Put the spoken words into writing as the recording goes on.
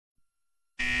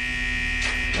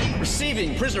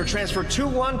Receiving. Prisoner transfer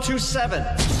 2127.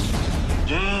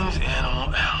 James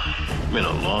Animal Allen. Been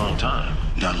a long time.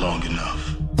 Not long enough.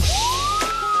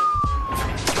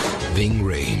 Ving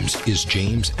Rhames is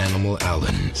James Animal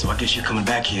Allen. So I guess you're coming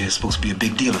back here. It's supposed to be a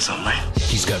big deal or something, right?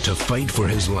 He's got to fight for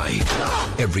his life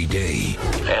every day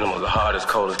Animal, the hardest,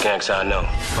 coldest gangster I know.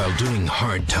 while doing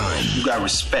hard time You got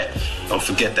respect. Don't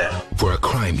forget that. for a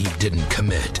crime he didn't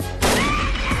commit.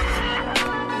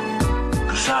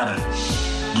 Casada,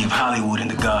 give Hollywood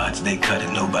and the gods they cut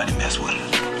and nobody mess with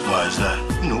them. Why is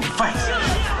that? You know, fights.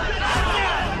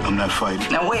 I'm not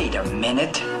fighting. Now wait a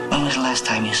minute. When was the last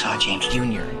time you saw James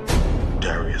Jr.?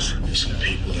 Darius, there's some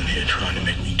people in here trying to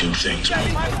make me do things.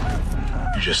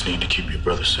 You just need to keep your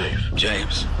brother safe.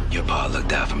 James, your pa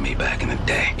looked out for me back in the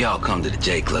day. Y'all come to the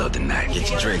J Club tonight. Get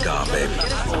your drink on, baby.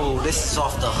 Oh, this is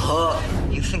off the hook.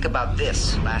 You think about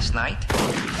this. Last night,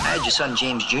 I had your son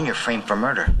James Jr. framed for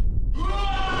murder.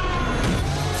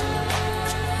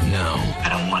 Now, I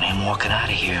don't want him walking out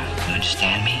of here. You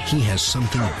understand me? he has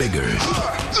something bigger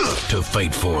to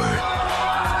fight for.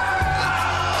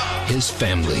 His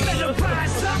family.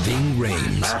 Ving I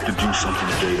Rhames. have to do something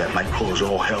today that might cause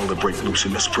all hell to break loose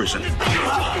in this prison.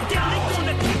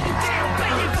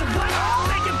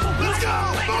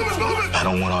 I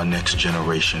don't want our next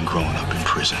generation growing up in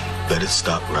prison. Let it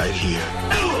stop right here,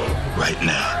 right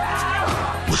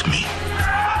now, with me.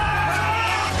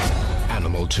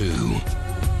 Animal 2.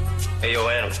 Hey, yo,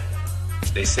 Animal.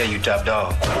 They say you top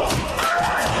dog.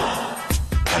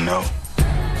 I know.